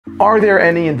Are there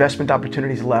any investment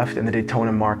opportunities left in the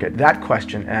Daytona market? That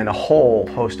question and a whole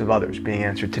host of others being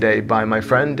answered today by my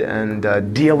friend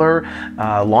and dealer,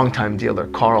 longtime dealer,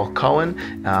 Carl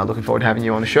Cohen. Looking forward to having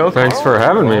you on the show. Thanks for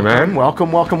having me, man.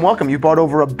 Welcome, welcome, welcome. You brought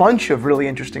over a bunch of really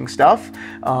interesting stuff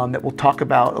that we'll talk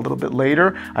about a little bit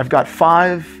later. I've got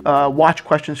 5 watch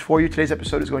questions for you. Today's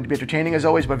episode is going to be entertaining as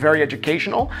always, but very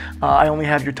educational. I only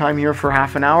have your time here for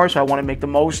half an hour, so I want to make the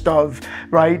most of,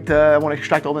 right? I want to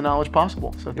extract all the knowledge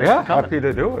possible. So yeah, happy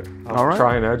to do it. I'll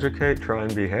try and educate, try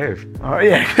and behave. All right,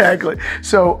 yeah, exactly.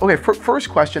 So, okay, first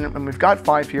question, and we've got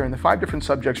 5 here, and the 5 different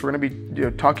subjects we're going to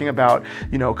be talking about,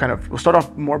 kind of, we'll start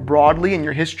off more broadly in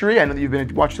your history. I know that you've been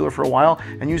a watch dealer for a while,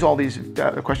 and use all these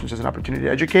questions as an opportunity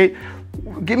to educate.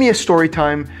 Give me a story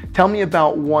time. Tell me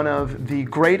about one of the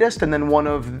greatest, and then one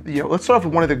of, let's start off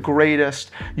with one of the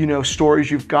greatest,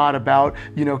 stories you've got about,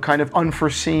 kind of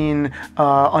unforeseen,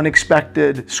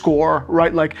 unexpected score,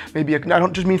 right? Like maybe, I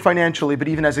don't just mean financially, but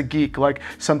even as a geek, like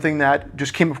something that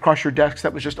just came across your desk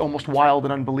that was just almost wild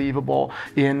and unbelievable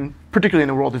particularly in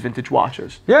the world of vintage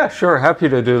watches. Yeah, sure, happy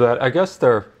to do that. I guess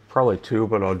there are probably 2,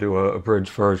 but I'll do a abridged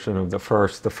version of the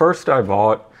first. The first I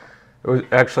bought, it was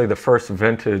actually the first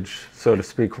vintage, so to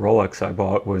speak, Rolex I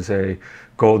bought was a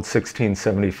gold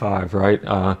 1675, right?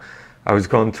 I was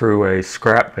going through a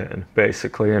scrap bin,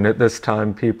 basically, and at this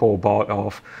time people bought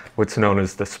off what's known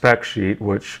as the spec sheet,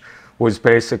 which was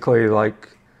basically like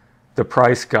the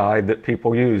price guide that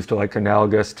people used, like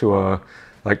analogous to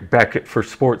like Beckett for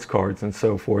sports cards and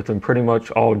so forth. And pretty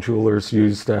much all jewelers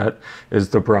use that as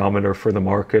the barometer for the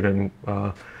market and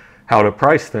how to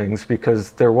price things,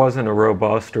 because there wasn't a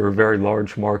robust or a very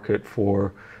large market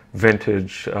for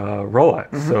vintage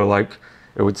Rolex. Mm-hmm. So like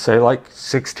it would say like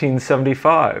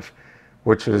 1675,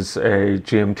 which is a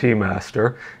GMT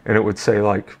master, and it would say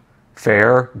like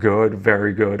fair, good,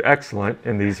 very good, excellent,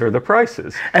 and these are the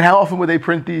prices. And how often would they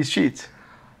print these sheets?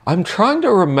 I'm trying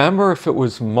to remember if it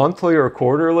was monthly or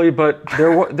quarterly, but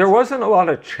there wasn't a lot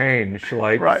of change,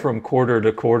 like right. From quarter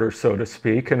to quarter, so to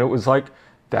speak, and it was like,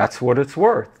 that's what it's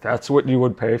worth. That's what you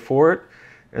would pay for it,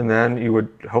 and then you would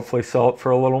hopefully sell it for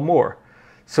a little more.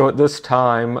 So at this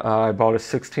time, I bought a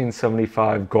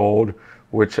 1675 gold,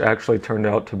 which actually turned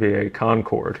out to be a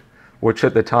Concord, which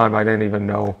at the time I didn't even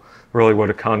know really what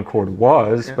a Concord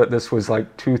was, yeah. But this was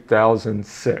like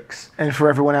 2006. And for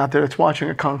everyone out there that's watching,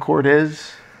 a Concord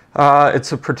is?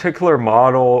 It's a particular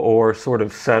model or sort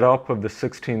of setup of the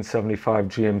 1675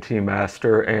 GMT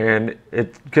Master, and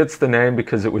it gets the name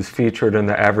because it was featured in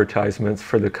the advertisements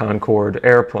for the Concord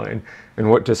airplane. And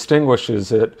what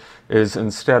distinguishes it is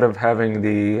instead of having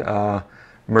the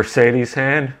Mercedes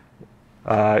hand,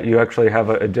 you actually have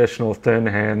an additional thin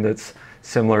hand that's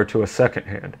similar to a second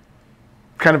hand.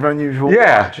 Kind of unusual.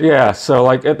 Yeah. So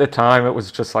like at the time, it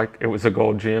was just like, it was a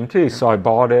gold GMT. So I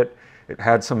bought it. It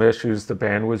had some issues. The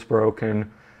band was broken.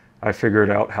 I figured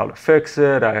out how to fix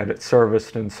it. I had it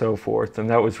serviced and so forth. And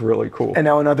that was really cool. And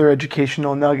now another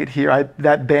educational nugget here.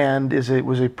 That band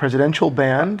was a presidential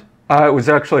band. It was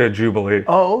actually a Jubilee.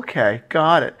 Oh, okay.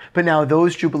 Got it. But now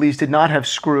those Jubilees did not have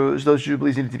screws. Those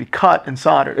Jubilees needed to be cut and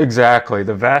soldered. Exactly.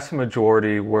 The vast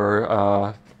majority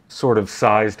were sort of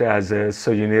sized as is,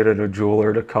 so you needed a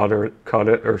jeweler to cut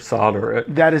it or solder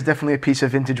it. That is definitely a piece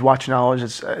of vintage watch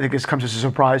knowledge. I think this comes as a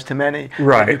surprise to many.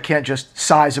 Right. You can't just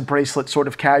size a bracelet sort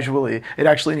of casually. It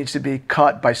actually needs to be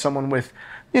cut by someone with,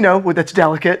 that's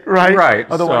delicate, right? Right.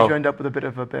 Otherwise you end up with a bit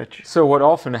of a bitch. So what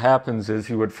often happens is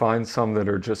you would find some that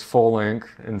are just full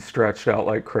length and stretched out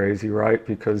like crazy, right?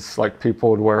 Because like people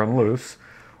would wear them loose,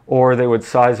 or they would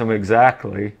size them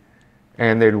exactly,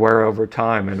 and they'd wear over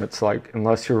time, and it's like,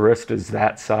 unless your wrist is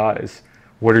that size,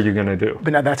 what are you going to do?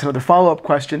 But now that's another follow-up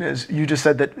question is, you just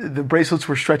said that the bracelets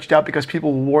were stretched out because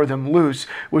people wore them loose,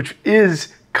 which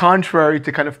is contrary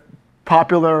to kind of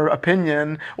popular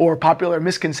opinion or popular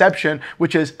misconception,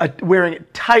 which is wearing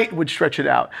it tight would stretch it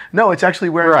out. No, it's actually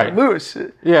wearing it loose.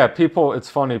 Yeah, it's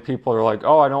funny, people are like,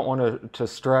 oh, I don't want it to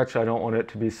stretch, I don't want it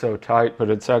to be so tight,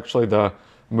 but it's actually the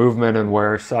movement and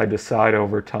wear side to side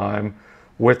over time.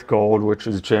 With gold, which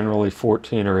is generally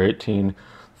 14 or 18.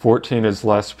 14 is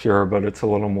less pure, but it's a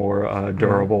little more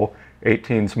durable.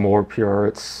 18 is more pure.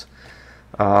 It's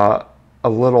a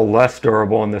little less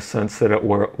durable in the sense that it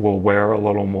will wear a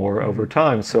little more over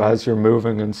time. So as you're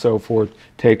moving and so forth,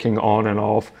 taking on and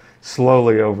off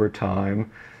slowly over time,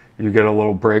 you get a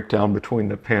little breakdown between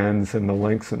the pins and the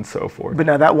links and so forth. But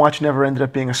now that watch never ended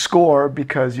up being a score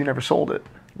because you never sold it.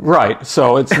 Right.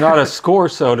 So it's not a score,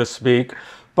 so to speak,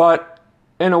 but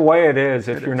in a way it is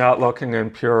if you're not looking in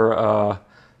pure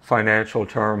financial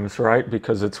terms, right?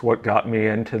 Because it's what got me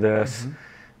into this.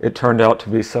 Mm-hmm. It turned out to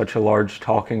be such a large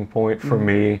talking point for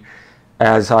me.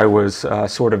 as I was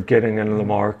sort of getting into the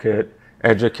market,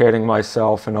 educating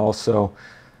myself, and also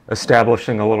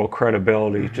establishing a little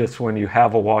credibility. Just when you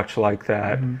have a watch like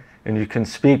that and you can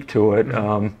speak to it,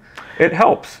 it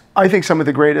helps. I think some of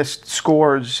the greatest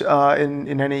scores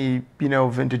in any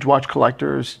vintage watch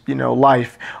collector's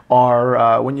life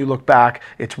are when you look back.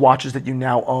 It's watches that you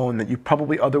now own that you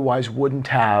probably otherwise wouldn't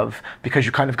have because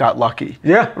you kind of got lucky.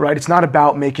 Yeah. Right. It's not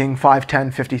about making $5,000,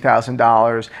 $10,000,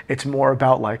 $50,000. It's more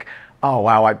about like, oh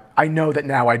wow, I know that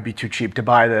now I'd be too cheap to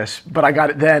buy this, but I got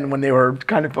it then when they were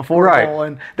kind of affordable,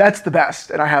 and that's the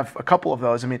best. And I have a couple of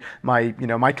those. I mean,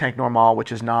 my Tank Normal,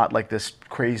 which is not like this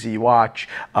crazy watch,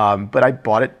 but I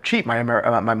bought it cheap. My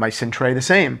Cintre the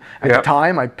same. At the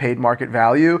time, I paid market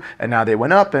value, and now they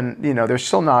went up, and they're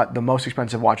still not the most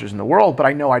expensive watches in the world, but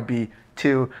I know I'd be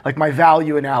like my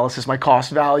value analysis, my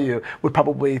cost value would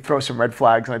probably throw some red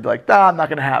flags, and I'd be like, I'm not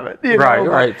going to have it.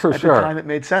 Right, for sure. At the time, it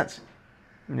made sense.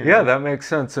 Yeah, that makes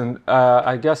sense. And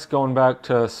I guess going back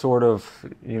to sort of,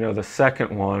 the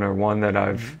second one, or one that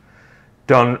I've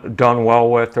done well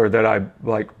with, or that I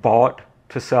like bought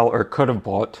to sell or could have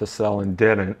bought to sell and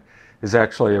didn't, is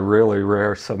actually a really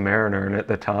rare Submariner. And at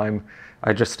the time,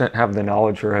 I just didn't have the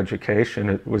knowledge or education.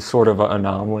 It was sort of an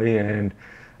anomaly, and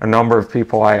a number of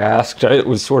people I asked, it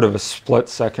was sort of a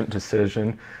split-second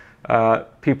decision.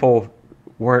 People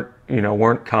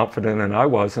weren't confident, and I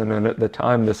wasn't. And at the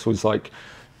time, this was like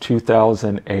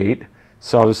 2008,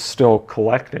 so I was still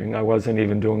collecting. I wasn't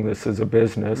even doing this as a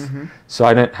business, so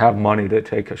I didn't have money to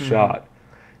take a shot.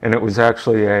 And it was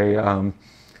actually a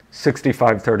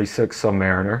 6536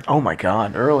 Submariner. Oh my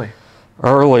God, early.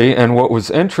 And what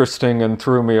was interesting and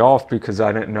threw me off because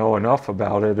I didn't know enough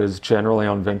about it is generally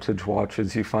on vintage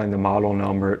watches you find the model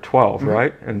number at 12,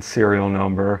 right? And serial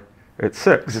number at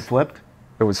 6. Was it flipped?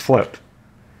 It was flipped.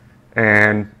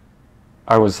 And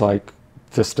I was like,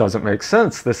 this doesn't make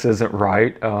sense. This isn't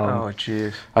right. Oh,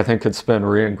 geez. I think it's been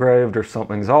re-engraved or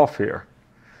something's off here.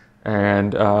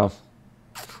 And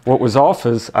what was off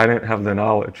is I didn't have the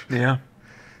knowledge. Yeah.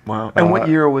 Wow. And what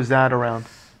year was that around?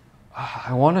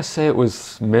 I want to say it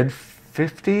was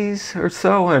mid-50s or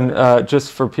so. And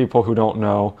just for people who don't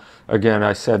know, again,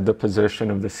 I said the position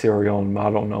of the serial and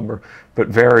model number, but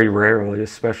very rarely,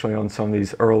 especially on some of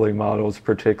these early models,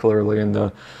 particularly in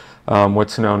the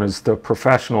what's known as the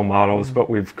professional models, but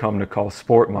we've come to call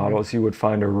sport models, you would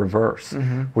find a reverse,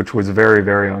 which was very,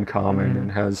 very uncommon and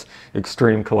has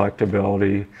extreme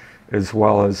collectability as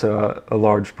well as a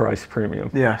large price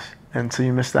premium. Yes, and so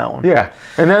you missed that one. Yeah,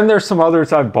 and then there's some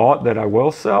others I've bought that I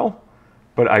will sell,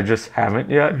 but I just haven't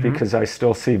yet because I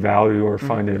still see value or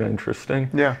find it interesting.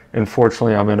 Yeah. And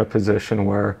fortunately, I'm in a position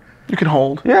where you can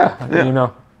hold. Yeah.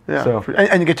 Yeah, so.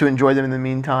 and you get to enjoy them in the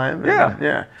meantime.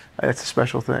 Yeah. That's a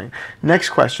special thing. Next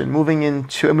question, moving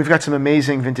into, and we've got some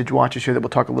amazing vintage watches here that we'll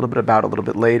talk a little bit about a little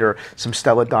bit later. Some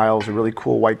Stella dials, a really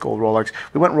cool white gold Rolex.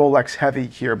 We went Rolex heavy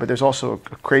here, but there's also a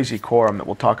crazy quorum that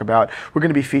we'll talk about. We're going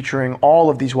to be featuring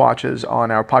all of these watches on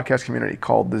our podcast community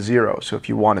called The Zero. So if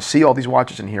you want to see all these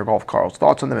watches and hear all of Carl's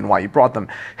thoughts on them and why you brought them,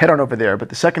 head on over there. But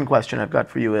the second question I've got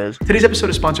for you is, today's episode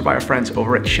is sponsored by our friends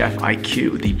over at Chef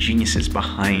IQ, the geniuses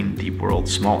behind the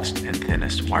world's smallest and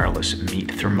thinnest wireless meat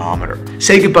thermometer.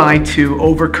 Say goodbye to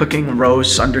overcooking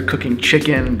roasts, undercooking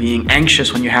chicken, being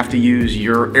anxious when you have to use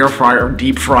your air fryer,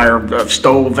 deep fryer,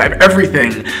 stove,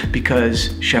 everything,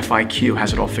 because Chef IQ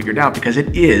has it all figured out, because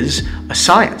it is a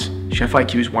science. Chef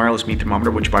IQ's wireless meat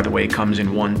thermometer, which by the way comes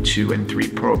in 1, 2, and 3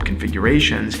 probe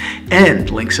configurations, and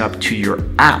links up to your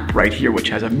app right here, which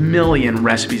has a million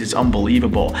recipes. It's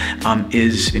unbelievable.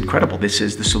 Is incredible. This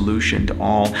is the solution to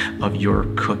all of your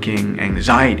cooking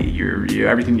anxiety.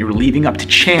 Everything you're leaving up to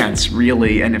chance,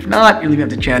 really. And if not, you're leaving up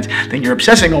to chance, then you're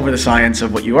obsessing over the science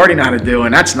of what you already know how to do,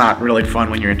 and that's not really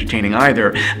fun when you're entertaining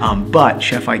either. But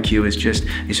Chef IQ is just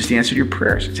the answer to your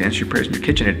prayers. It's the answer to your prayers in your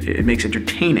kitchen. It makes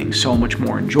entertaining so much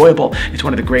more enjoyable. It's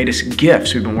one of the greatest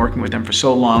gifts. We've been working with them for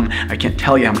so long. I can't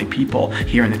tell you how many people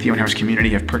here in the Theo and Harris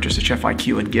community have purchased a Chef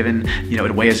IQ and given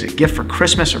it away as a gift for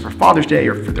Christmas or for Father's Day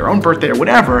or for their own birthday or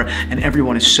whatever, and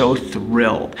everyone is so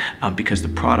thrilled because the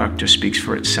product just speaks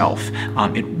for itself.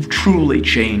 It truly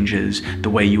changes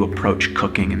the way you approach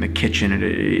cooking in the kitchen.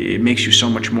 It makes you so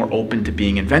much more open to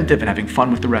being inventive and having fun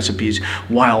with the recipes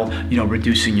while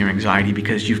reducing your anxiety,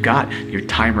 because you've got your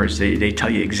timers. They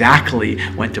tell you exactly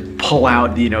when to pull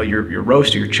out your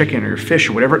roast or your chicken or your fish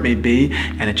or whatever it may be,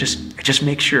 and it just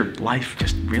makes your life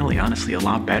just really honestly a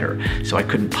lot better. So I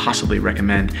couldn't possibly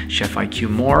recommend Chef IQ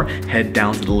more. Head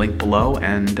down to the link below,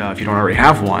 and if you don't already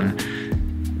have one,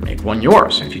 make one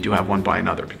yours. And if you do have one, buy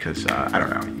another, because I don't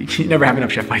know, you never have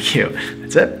enough Chef IQ.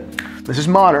 That's it. This is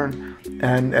modern,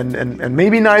 and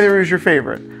maybe neither is your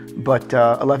favorite, but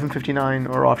 1159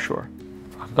 or offshore.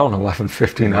 I'm going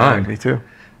 1159. Me too.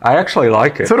 I actually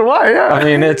like it. So do I, yeah. I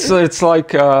mean, it's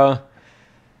like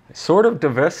sort of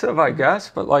divisive, I guess,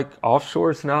 but like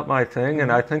offshore is not my thing,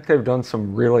 and I think they've done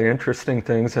some really interesting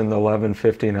things in the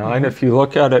 1159. If you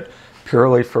look at it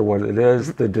purely for what it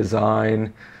is, the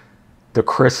design, the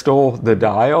crystal, the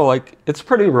dial, like it's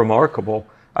pretty remarkable.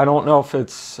 I don't know if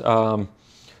it's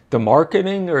the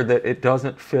marketing or that it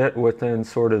doesn't fit within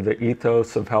sort of the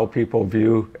ethos of how people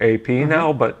view AP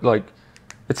now, but like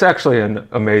it's actually an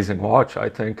amazing watch, I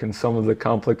think, and some of the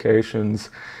complications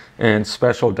and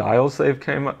special dials they've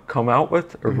come out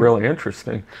with are really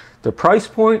interesting. The price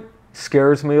point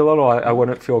scares me a little. I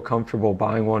wouldn't feel comfortable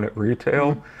buying one at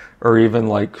retail or even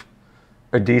like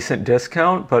a decent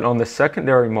discount, but on the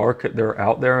secondary market, they're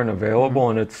out there and available,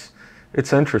 and it's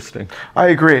interesting. I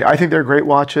agree. I think they're great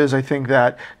watches. I think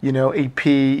that, you know, AP,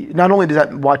 not only does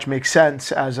that watch make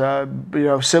sense as a, you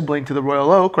know, sibling to the Royal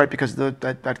Oak, right, because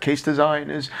that case design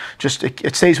is just,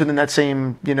 it stays within that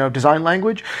same, you know, design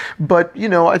language. But, you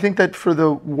know, I think that for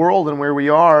the world and where we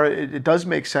are, it does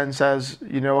make sense as,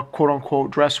 you know, a quote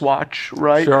unquote dress watch,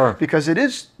 right? Sure. Because it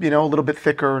is, you know, a little bit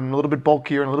thicker and a little bit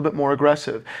bulkier and a little bit more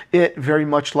aggressive. It, very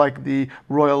much like the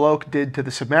Royal Oak did to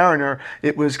the Submariner,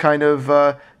 it was kind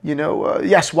of, you know,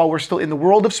 yes, while we're still in the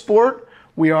world of sport,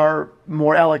 we are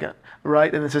more elegant,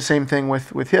 right? And it's the same thing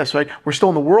with his, right? We're still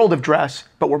in the world of dress,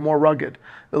 but we're more rugged.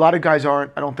 A lot of guys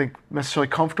aren't, I don't think, necessarily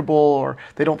comfortable, or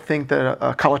they don't think that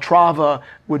a Calatrava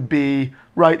would be,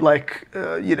 right, like,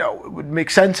 you know, it would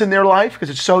make sense in their life because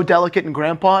it's so delicate and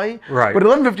grandpa-y. Right. But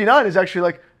 1159 is actually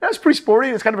like, that's pretty sporty,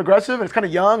 and it's kind of aggressive, and it's kind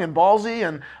of young and ballsy,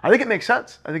 and I think it makes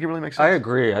sense. I think it really makes sense. I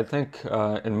agree. I think,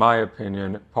 in my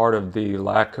opinion, part of the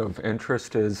lack of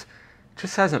interest is it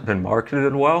just hasn't been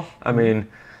marketed well. I mean,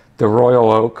 the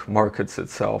Royal Oak markets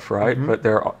itself, right? But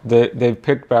they've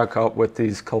picked back up with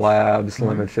these collabs,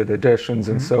 limited editions,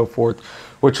 and so forth,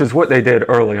 which is what they did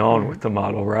early on with the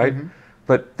model, right?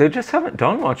 But they just haven't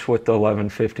done much with the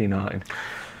 1159.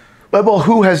 Well,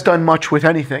 who has done much with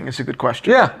anything is a good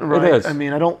question. Yeah, right? it is. I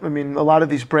mean, a lot of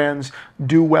these brands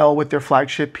do well with their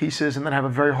flagship pieces and then have a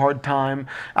very hard time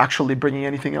actually bringing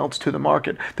anything else to the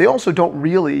market. They also don't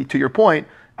really, to your point,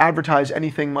 advertise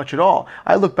anything much at all.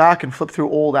 I look back and flip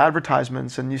through old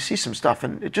advertisements and you see some stuff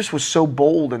and it just was so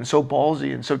bold and so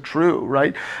ballsy and so true,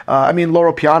 right? I mean,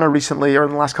 Loro Piana recently, or in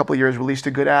the last couple of years, released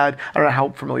a good ad. I don't know how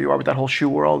familiar you are with that whole shoe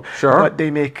world. Sure. But they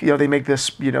make,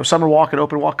 this, summer walk and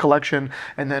open walk collection,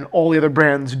 and then all the other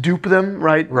brands dupe them,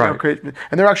 right? Right. And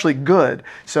they're actually good.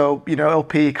 So,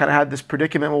 LP kind of had this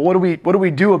predicament. Well, what do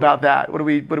we do about that? What do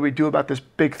we do about this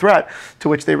big threat? To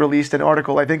which they released an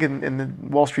article, I think in the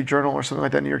Wall Street Journal or something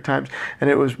like that, New York Times, and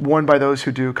it was worn by those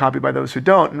who do, copied by those who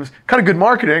don't. And it was kind of good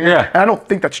marketing. Yeah. And I don't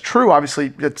think that's true.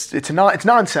 Obviously, it's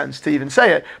nonsense to even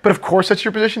say it. But of course, that's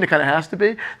your position. It kind of has to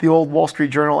be. The old Wall Street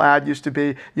Journal ad used to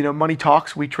be, money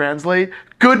talks, we translate.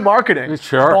 Good marketing.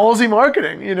 Sure. Ballsy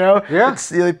marketing. Yeah.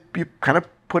 It's you're kind of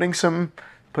putting some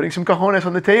cojones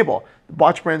on the table.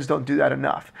 Watch brands don't do that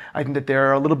enough. I think that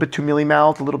they're a little bit too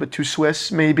mealy-mouthed, a little bit too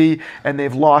Swiss, maybe, and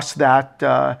they've lost that,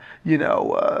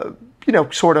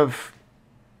 sort of.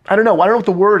 I don't know what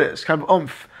the word is. Kind of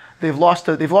oomph. They've lost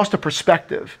a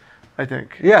perspective, I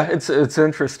think. Yeah, it's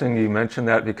interesting you mentioned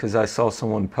that because I saw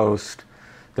someone post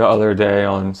the other day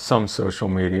on some social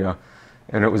media,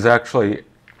 and it was actually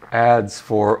ads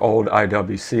for old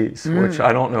IWCs, which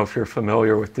I don't know if you're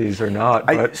familiar with these or not.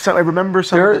 But I remember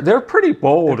some. They're pretty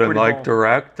bold they're and pretty bold.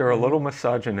 Direct. They're a little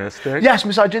misogynistic. Yes,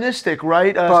 misogynistic,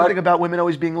 right? Something about women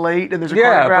always being late, and there's a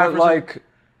choreographer. But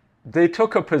they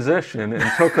took a position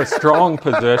and took a strong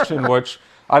position, which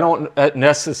I don't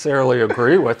necessarily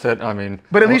agree with it. I mean,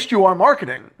 but at least you are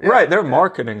marketing, right? They're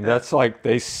marketing. That's like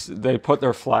they put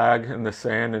their flag in the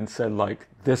sand and said like,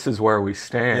 "This is where we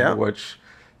stand." Yeah. Which,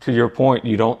 to your point,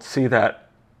 you don't see that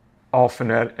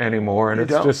often anymore, and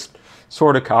it's just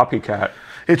sort of copycat.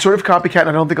 It's sort of copycat, and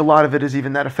I don't think a lot of it is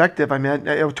even that effective. I mean,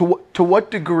 to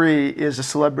what degree is a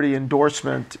celebrity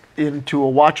endorsement into a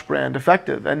watch brand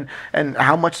effective, and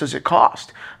how much does it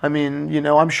cost? I mean,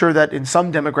 I'm sure that in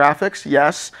some demographics,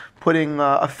 yes, putting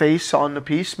a face on the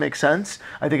piece makes sense.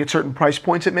 I think at certain price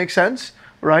points it makes sense,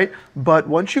 right? But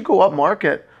once you go up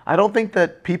market, I don't think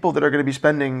that people that are going to be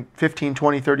spending $15,000,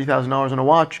 $20,000, $30,000 on a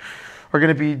watch are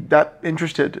going to be that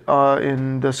interested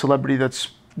in the celebrity that's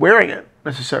wearing it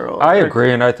necessarily. I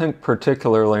agree, and I think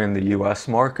particularly in the U.S.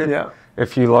 market,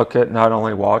 if you look at not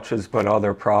only watches but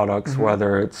other products,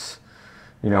 whether it's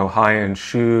high-end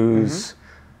shoes,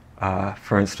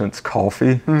 for instance,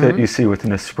 coffee that you see with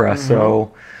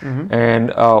Nespresso.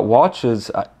 And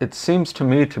watches, it seems to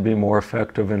me to be more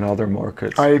effective in other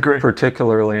markets. I agree.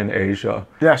 Particularly in Asia,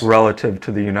 relative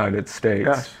to the United States.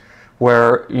 Yes.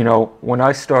 Where, you know, when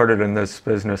I started in this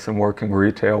business and working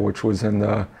retail, which was in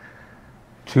the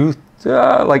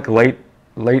late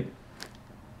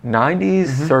 90s,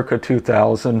 circa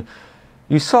 2000,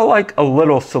 you saw like a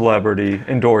little celebrity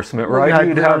endorsement, right?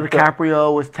 You'd have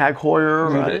DiCaprio with Tag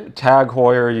Heuer, right? Tag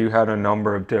Heuer, you had a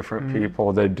number of different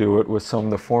people. They'd do it with some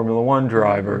of the Formula One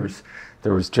drivers.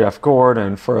 There was Jeff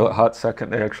Gordon. For a hot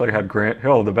second, they actually had Grant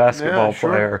Hill, the basketball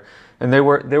player. And they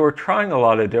were trying a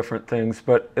lot of different things,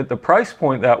 but at the price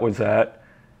point that was at,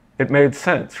 it made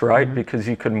sense, right? Because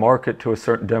you could market to a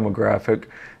certain demographic,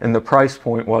 and the price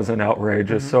point wasn't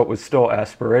outrageous, so it was still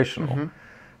aspirational.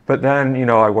 But then, you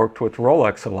know, I worked with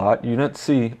Rolex a lot. You didn't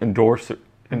see endorsers,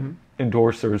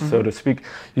 so to speak.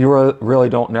 You really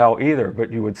don't now either,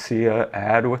 but you would see an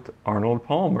ad with Arnold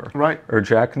Palmer, or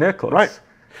Jack Nicklaus.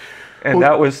 And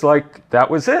that was like, that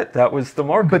was it. That was the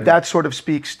marketing. But that sort of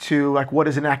speaks to like, what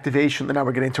is an activation? Now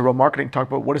we're getting into real marketing talk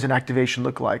about what does an activation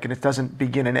look like? And it doesn't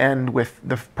begin and end with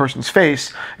the person's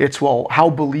face. It's, well, how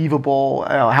believable,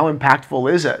 how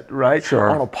impactful is it, right? Sure.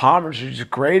 Arnold Palmer's is a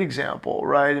great example,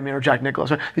 right? I mean, or Jack Nicklaus.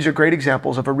 Right? These are great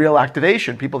examples of a real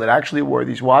activation. People that actually wore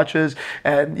these watches.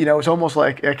 And, you know, it's almost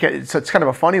like, it's kind of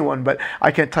a funny one, but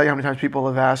I can't tell you how many times people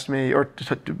have asked me or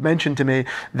mentioned to me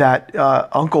that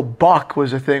Uncle Buck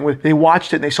was a thing with, they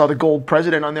watched it and they saw the gold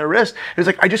president on their wrist. It was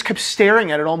like, I just kept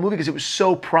staring at it all movie because it was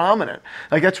so prominent.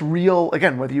 Like, that's real,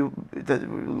 again, whether you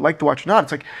like the watch or not,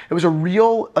 it's like, it was a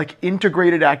real, like,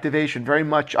 integrated activation, very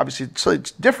much, obviously,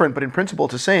 it's different, but in principle,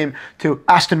 it's the same to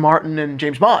Aston Martin and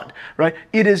James Bond, right?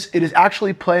 It is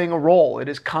actually playing a role. It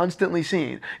is constantly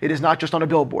seen. It is not just on a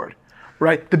billboard,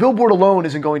 right? The billboard alone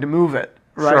isn't going to move it.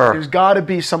 Right. Sure. There's got to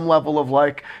be some level of,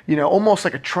 like, you know, almost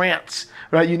like a trance,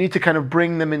 right? You need to kind of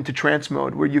bring them into trance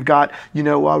mode where you've got, you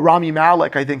know, Rami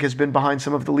Malek, I think, has been behind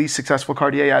some of the least successful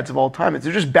Cartier ads of all time.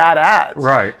 They're just bad ads.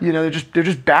 Right. You know, they're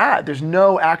just bad. There's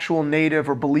no actual native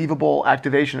or believable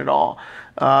activation at all.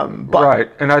 Right.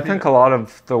 And I think a lot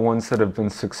of the ones that have been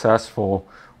successful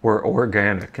were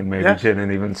organic and maybe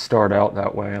didn't even start out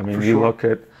that way. I mean, you look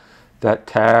at that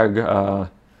Tag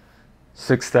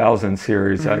 6000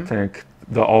 series, I think,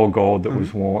 the all gold that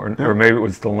was worn, or maybe it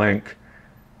was the Link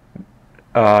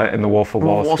in the Wolf of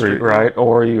Wall Street, right?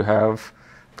 Or you have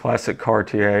classic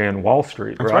Cartier and Wall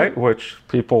Street, right? Which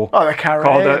people call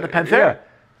the Panther. Yeah,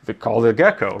 they call the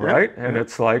Gecko, right? And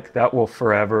it's like, that will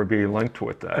forever be linked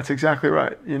with that. That's exactly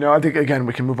right. You know, I think, again,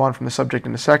 we can move on from the subject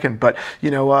in a second, but, you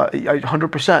know,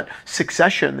 100%.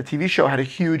 Succession, the TV show, had a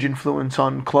huge influence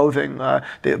on clothing.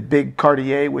 The big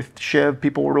Cartier with Shiv,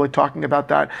 people were really talking about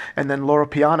that. And then Laura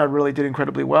Piana really did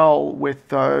incredibly well with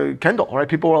Kendall, right?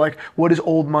 People were like, what does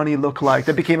old money look like?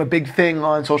 That became a big thing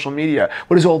on social media.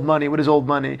 What is old money? What is old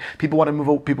money? People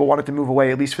wanted to move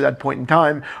away, at least for that point in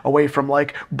time, away from,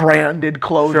 like, branded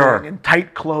clothing. And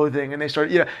tight clothing, and they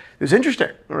started, you know, it was interesting,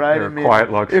 right? Quiet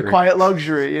luxury. Quiet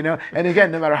luxury, you know. And again,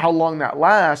 no matter how long that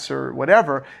lasts or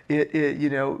whatever, you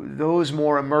know, those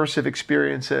more immersive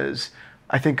experiences,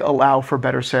 I think, allow for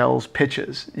better sales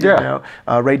pitches. You know,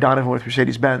 Ray Donovan with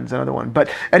Mercedes-Benz, another one. But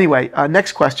anyway,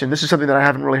 next question. This is something that I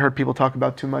haven't really heard people talk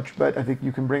about too much, but I think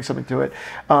you can bring something to it.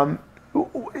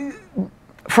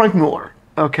 Frank Mueller.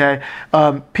 Okay,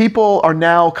 people are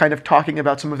now kind of talking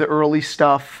about some of the early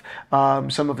stuff,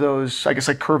 some of those, I guess,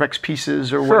 like Curvex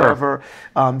pieces or whatever.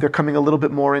 They're coming a little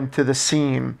bit more into the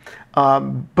scene,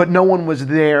 but no one was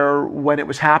there when it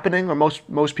was happening, or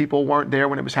most people weren't there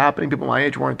when it was happening. People my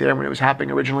age weren't there when it was happening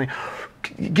originally.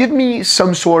 Give me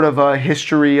some sort of a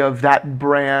history of that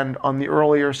brand on the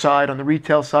earlier side, on the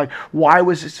retail side. Why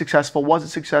was it successful? Was it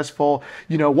successful?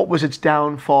 You know, what was its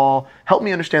downfall? Help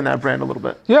me understand that brand a little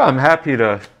bit. Yeah, I'm happy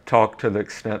to talk to the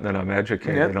extent that I'm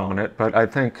educated on it. But I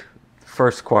think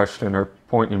first question or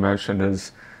point you mentioned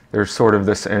is there's sort of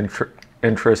this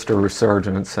interest or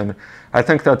resurgence. And I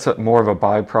think that's more of a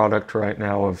byproduct right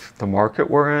now of the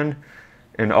market we're in.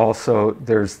 And also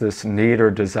there's this need or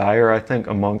desire, I think,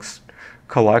 amongst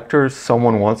collectors.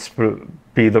 Someone wants to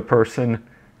be the person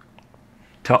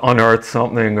to unearth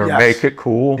something or make it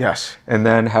cool, and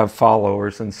then have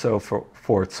followers and so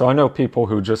forth. So I know people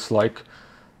who just like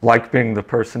being the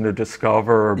person to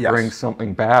discover or bring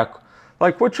something back,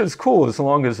 like, which is cool as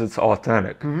long as it's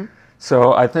authentic.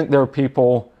 So I think there are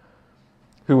people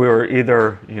who are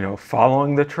either, you know,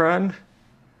 following the trend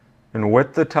and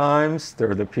with the times. There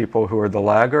are the people who are the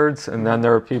laggards, and then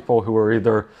there are people who are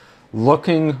either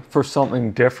looking for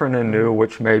something different and new,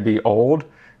 which may be old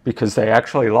because they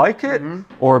actually like it,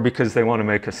 or because they want to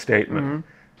make a statement.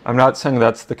 I'm not saying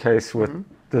that's the case with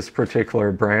this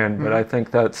particular brand, but I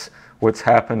think that's what's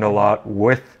happened a lot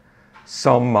with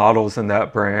some models in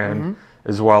that brand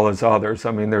as well as others.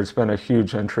 I mean, there's been a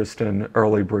huge interest in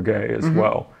early Breguet as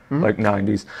well, like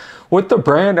 90s. With the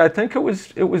brand, I think it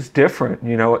was different.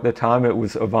 You know, at the time it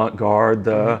was avant-garde.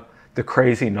 The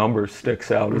crazy number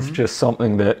sticks out as just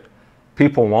something that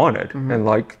people wanted, and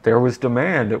like there was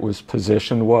demand. It was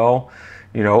positioned well.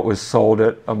 You know, it was sold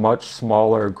at a much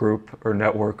smaller group or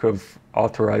network of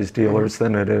authorized dealers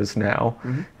than it is now.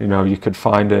 You know, you could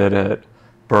find it at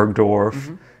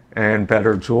Bergdorf and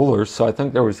better jewelers. So I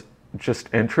think there was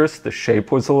just interest. The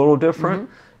shape was a little different.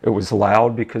 It was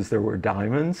loud because there were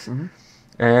diamonds.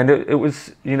 And it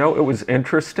was, you know, it was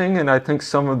interesting. And I think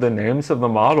some of the names of the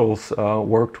models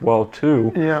worked well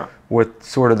too with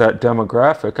sort of that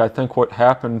demographic. I think what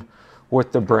happened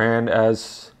with the brand,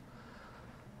 as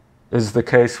is the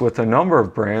case with a number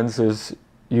of brands, is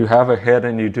you have a hit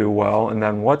and you do well, and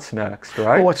then what's next,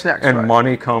 right? Well, what's next, and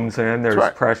money comes in,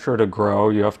 there's pressure to grow,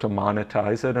 you have to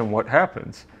monetize it, and what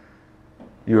happens?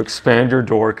 You expand your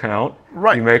door count,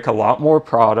 you make a lot more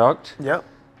product,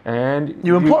 and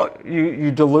you implode. You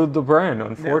dilute the brand,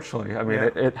 unfortunately. I mean,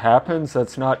 it happens.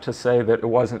 That's not to say that it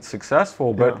wasn't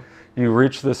successful, but you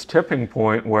reach this tipping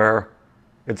point where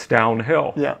it's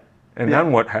downhill. And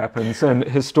then what happens? And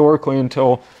historically,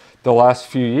 until the last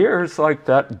few years, like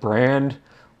that brand,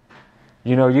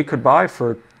 you know, you could buy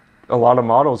for a lot of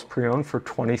models pre-owned for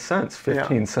 20 cents,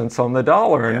 15 cents on the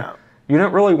dollar, and you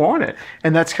didn't really want it.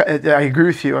 And that's, I agree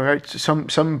with you. Right?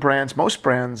 Some brands, most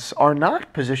brands, are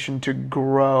not positioned to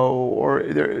grow, or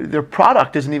their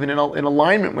product isn't even in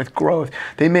alignment with growth.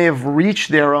 They may have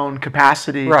reached their own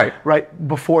capacity right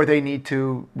before they need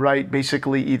to,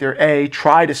 basically either A,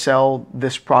 try to sell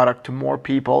this product to more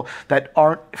people that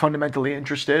aren't fundamentally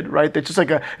interested, right? It's just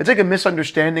like it's like a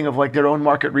misunderstanding of like their own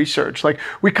market research. Like,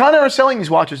 we kind of are selling these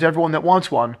watches to everyone that wants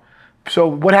one. So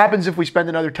what happens if we spend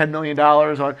another $10 million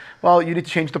on, well, you need to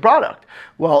change the product.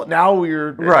 Well, now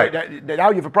now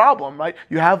you have a problem, right?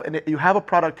 You have a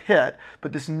product hit,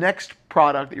 but this next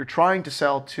product that you're trying to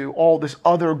sell to all this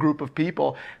other group of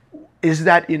people, is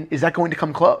that going to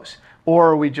come close?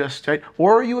 Or are we just,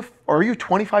 or are you a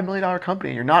 $25 million company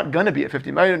and you're not going to be at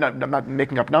 50 million? I'm not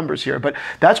making up numbers here, but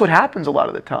that's what happens a lot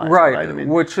of the time. Right. I mean,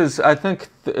 which is, I think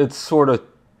it's sort of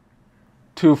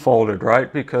two-folded,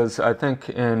 right? Because I think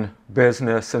in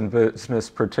business,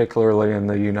 particularly in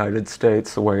the United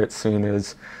States, the way it's seen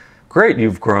is, great,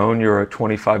 you've grown, you're a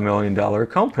 $25 million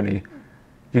company.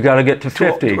 You got to get to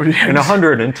 50 and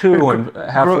 100 and 2 and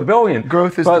half a billion.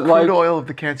 Growth is the crude oil of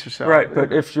the cancer cell. Right,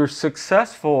 but if you're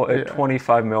successful at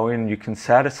 25 million, you can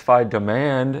satisfy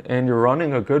demand and you're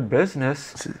running a good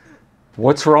business.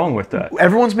 What's wrong with that?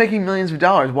 Everyone's making millions of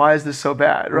dollars. Why is this so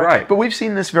bad? Right. But we've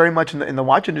seen this very much in the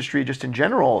watch industry, just in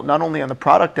general, not only on the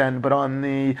product end, but on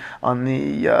the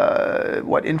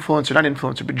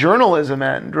journalism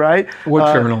end, right?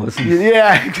 What journalism?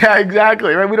 Yeah,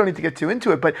 exactly. Right. We don't need to get too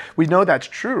into it, but we know that's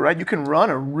true, right? You can run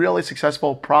a really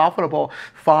successful, profitable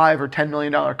 $5 or $10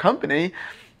 million company,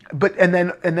 and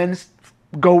then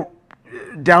go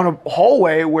down a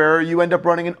hallway where you end up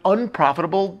running an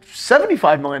unprofitable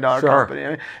 $75 million company. I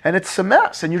mean, and it's a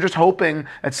mess. And you're just hoping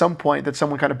at some point that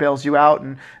someone kind of bails you out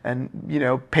and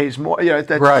pays more.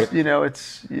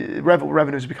 It's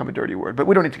revenues become a dirty word, but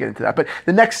we don't need to get into that. But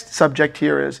the next subject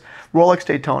here is Rolex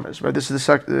Daytonas, right? This is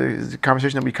the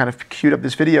conversation that we kind of queued up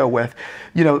this video with.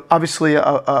 Obviously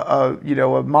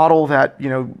a model that,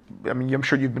 I mean, I'm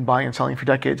sure you've been buying and selling for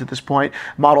decades at this point,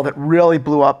 model that really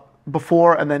blew up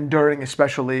before and then during,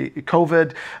 especially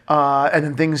COVID, and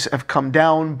then things have come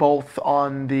down both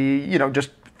on the just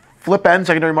flip end,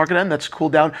 secondary market end, that's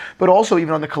cooled down, but also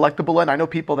even on the collectible end. I know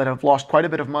people that have lost quite a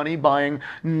bit of money buying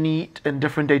neat and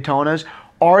different Daytonas.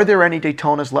 Are there any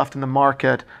Daytonas left in the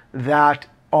market that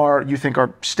you think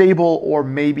are stable or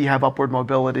maybe have upward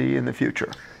mobility in the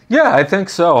future? Yeah, I think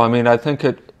so. I mean, I think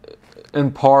it in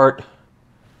part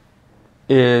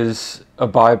is a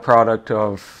byproduct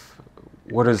of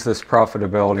what does this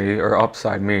profitability or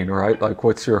upside mean, right? Like,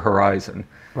 what's your horizon?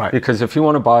 Right. Because if you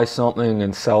want to buy something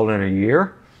and sell it in a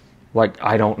year, like,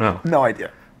 I don't know. No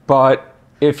idea. But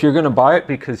if you're going to buy it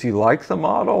because you like the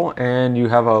model and you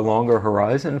have a longer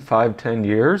horizon, 5-10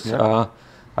 years, I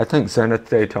think Zenith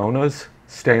Daytonas,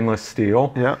 stainless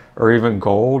steel, or even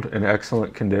gold in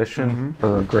excellent condition,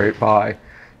 are a great buy.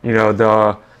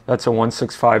 That's a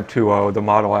 16520. The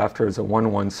model after is a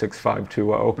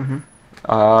 116520.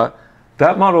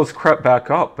 That model's crept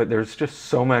back up, but there's just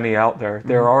so many out there.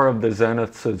 There are of the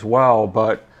Zeniths as well,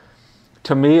 but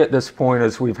to me at this point,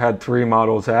 as we've had 3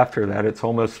 models after that, it's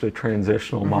almost a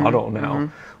transitional model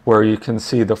now, where you can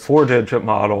see the 4-digit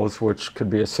models, which could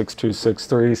be a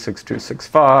 6263,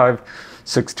 6265,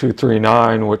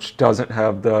 6239, which doesn't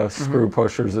have the screw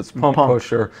pushers, it's pump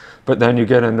pusher. But then you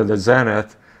get into the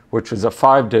Zenith, which is a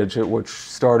 5-digit, which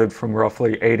started from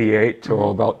roughly 88 till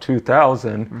about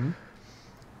 2000.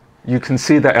 You can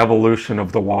see the evolution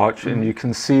of the watch, and you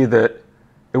can see that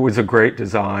it was a great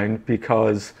design,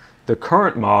 because the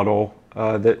current model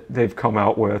that they've come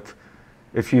out with,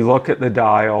 if you look at the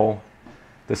dial,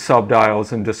 the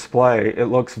sub-dials and display, it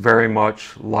looks very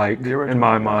much like, in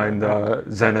my mind, the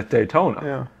Zenith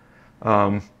Daytona.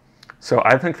 So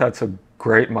I think that's a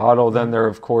great model. Then there are,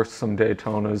 of course, some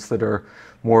Daytonas that are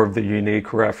more of the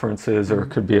unique references, or it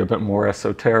could be a bit more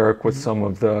esoteric with some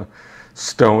of the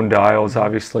stone dials.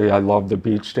 Obviously, I love the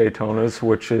Beach Daytonas,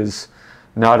 which is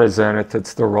not a Zenith,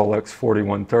 it's the Rolex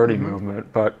 4130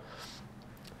 movement, but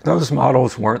those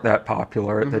models weren't that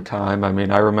popular at the time. I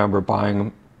mean, I remember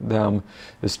buying them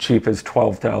as cheap as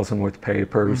 12,000 with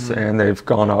papers, and they've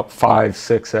gone up 5,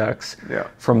 6x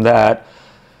from that.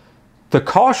 The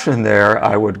caution there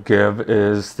I would give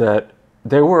is that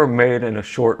they were made in a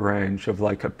short range of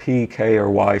like a P, K, or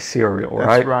Y serial, right?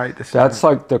 That's right. That's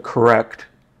like the correct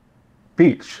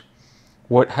Beach.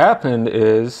 What happened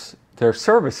is they're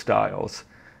service dials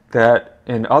that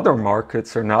in other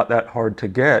markets are not that hard to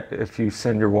get if you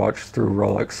send your watch through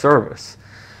Rolex service.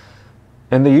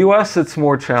 In the US, it's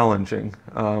more challenging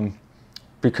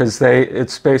because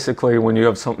it's basically when you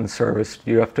have something serviced,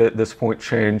 you have to at this point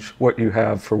change what you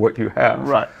have for what you have.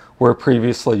 Right. Where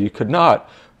previously you could not.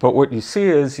 But what you see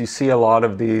is you see a lot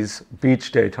of these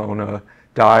Beach Daytona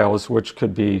dials, which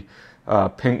could be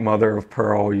pink mother of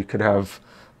pearl, you could have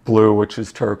blue, which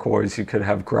is turquoise, you could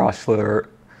have Grosler,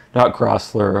 not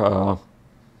Grosler,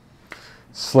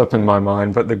 slipping my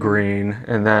mind, but the green,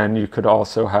 and then you could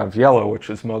also have yellow, which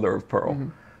is mother of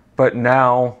pearl. But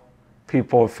now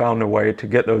people have found a way to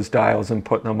get those dials and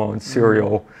put them on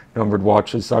serial numbered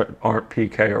watches that aren't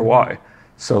PK or Y.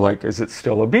 So like, is it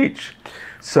still a Beach?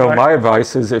 So my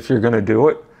advice is, if you're going to do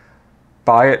it,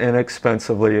 buy it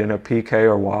inexpensively in a PK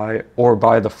or Y, or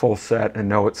buy the full set and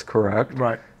know it's correct.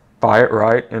 Buy it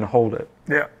right and hold it.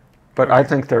 But I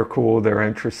think they're cool, they're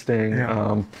interesting.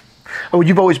 Oh,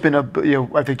 you've always been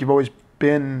I think you've always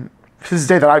been, since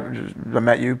the day that I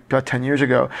met you about 10 years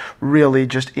ago, really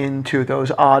just into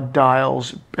those odd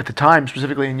dials at the time,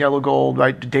 specifically in yellow gold,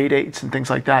 right? Day dates and things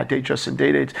like that, Datejust and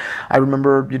day dates. I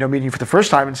remember, meeting you for the first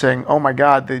time and saying, oh my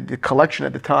God, the collection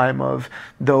at the time of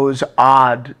those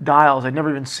odd dials I'd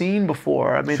never even seen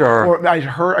before. I mean, or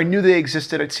I knew they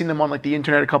existed. I'd seen them on like the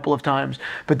internet a couple of times,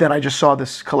 but then I just saw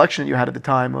this collection that you had at the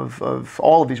time of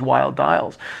all of these wild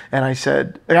dials. And I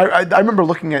said, I remember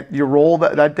looking at your roll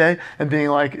that day and being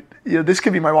like, this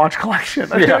could be my watch collection.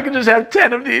 I could just have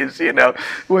 10 of these,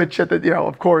 which at the,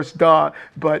 of course, duh.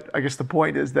 But I guess the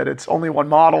point is that it's only one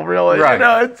model, really.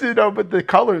 It's, but the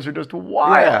colors are just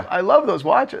wild. I love those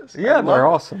watches. They're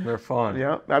awesome. They're fun.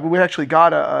 We actually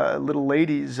got a little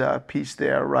ladies piece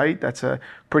there, right? That's a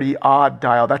pretty odd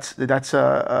dial. That's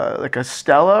like a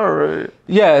Stella or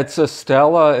it's a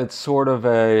Stella. It's sort of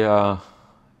a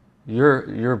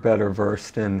you're better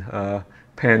versed in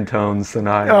Pantones than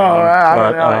I am. I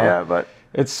don't know, but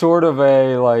it's sort of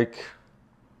a like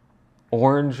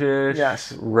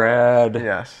orangish, red.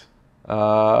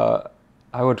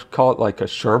 I would call it like a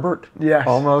sherbet,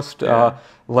 almost.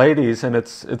 Ladies, and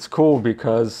it's cool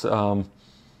because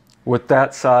with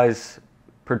that size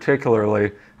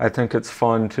particularly, I think it's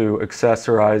fun to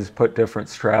accessorize, put different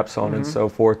straps on and so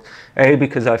forth. A,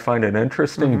 because I find it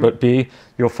interesting, but B,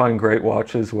 you'll find great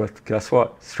watches with, guess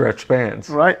what, stretch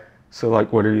bands. So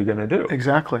like, what are you going to do?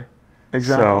 Exactly.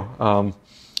 So,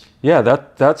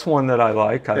 that's one that I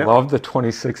like. I love the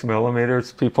 26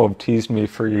 millimeters. People have teased me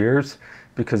for years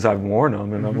because I've worn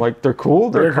them, and I'm like, they're cool,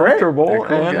 they're comfortable, they're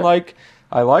cool, and like,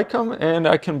 I like them, and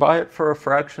I can buy it for a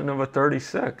fraction of a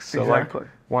 36. So like,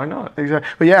 why not? Exactly.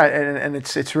 But and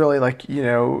it's really like,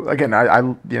 again,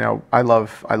 I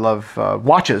love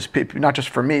watches, not just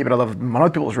for me, but I love on other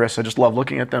people's wrists. I just love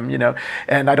looking at them,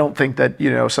 and I don't think that,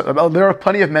 there are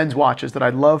plenty of men's watches that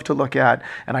I'd love to look at,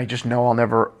 and I just know I'll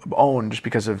never own just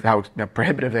because of how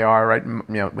prohibitive they are, right?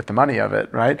 With the money of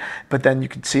it, right? But then you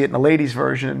could see it in a ladies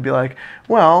version and be like,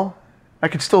 well, I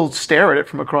could still stare at it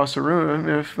from across the room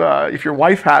if your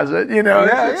wife has it,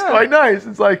 it's quite nice.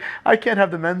 It's like, I can't have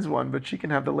the men's one, but she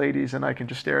can have the ladies, and I can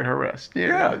just stare at her wrist.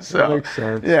 So that makes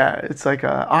sense. It's like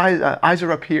eyes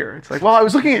are up here. It's like, well, I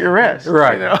was looking at your wrist,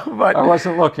 right? But I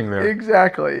wasn't looking there.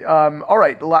 Exactly. All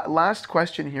right. Last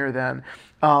question here then.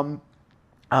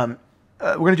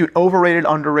 we're going to do it overrated,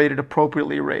 underrated,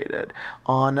 appropriately rated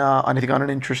on I think on an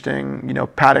interesting,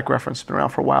 Patek reference that's been around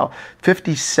for a while.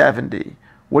 5070.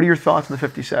 What are your thoughts on the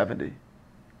 5070?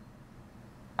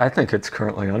 I think it's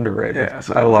currently underrated. Yeah,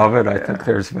 so, I love it. I think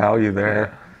there's value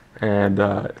there. Yeah. And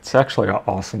it's actually an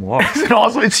awesome watch.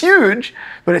 It's huge,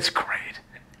 but it's great.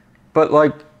 But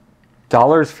like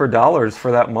dollars for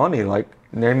that money, like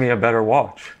name me a better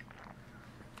watch.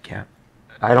 Can't.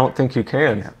 I don't think you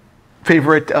can. Yeah.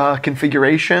 Favorite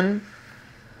configuration?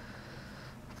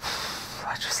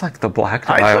 I just like the black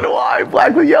dial. So do I.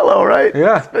 Black with yellow, right?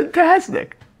 Yeah. It's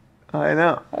fantastic. I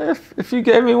know. If you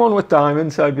gave me one with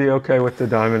diamonds, I'd be okay with the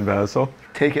diamond bezel.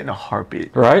 Take it in a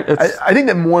heartbeat. Right? I think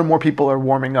that more and more people are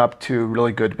warming up to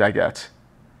really good baguettes.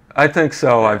 I think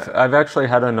so. Yeah. I've actually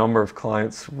had a number of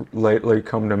clients lately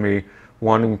come to me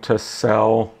wanting to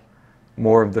sell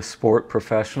more of the sport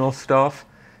professional stuff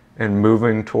and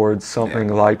moving towards something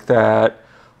like that.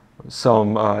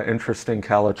 Some interesting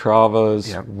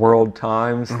Calatravas, World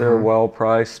Times, they're well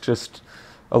priced, just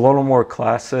a little more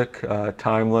classic,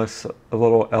 timeless, a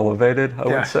little elevated, I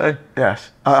would say.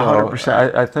 Yes, 100%.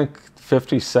 So I think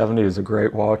 5070 is a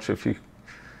great watch if you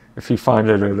find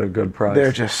it at a good price.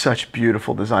 They're just such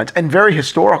beautiful designs and very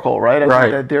historical, right?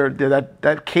 Right.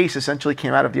 That case essentially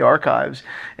came out of the archives,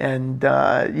 and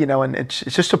and it's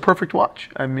just a perfect watch.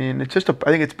 I mean, I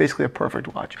think it's basically a perfect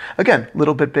watch. Again, a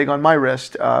little bit big on my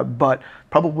wrist, but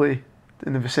probably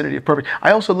in the vicinity of perfect.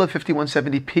 I also love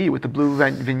 5170p with the blue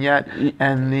vignette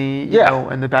and the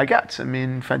and the baguettes. I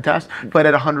mean, fantastic. But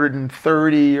at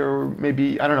 130 or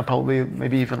maybe, I don't know, probably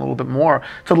maybe even a little bit more,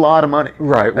 it's a lot of money.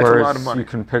 Right. That's whereas a lot of money. You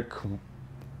can pick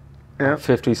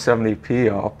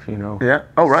 5070p up, Yeah.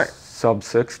 Oh, right. Sub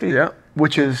 60. Yeah.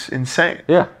 Which is insane.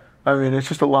 Yeah. I mean, it's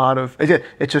just a lot of.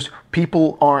 It's just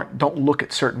people don't look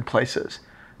at certain places.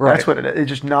 Right. That's what it is. They're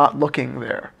just not looking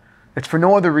there. It's for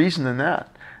no other reason than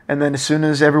that. And then as soon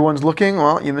as everyone's looking,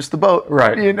 well, you missed the boat.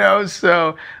 Right.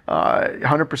 So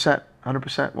 100%.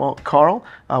 100%. Well, Carl,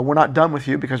 we're not done with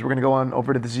you because we're going to go on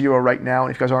over to the Zero right now.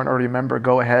 And if you guys aren't already a member,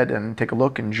 go ahead and take a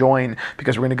look and join,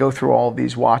 because we're going to go through all of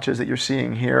these watches that you're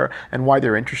seeing here and why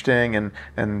they're interesting.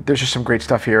 And there's just some great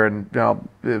stuff here. And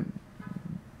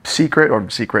secret.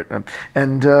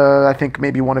 And I think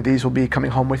maybe one of these will be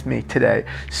coming home with me today.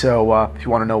 So if you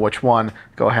want to know which one,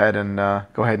 go ahead and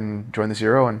join the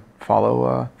Zero and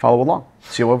follow along.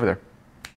 See you over there.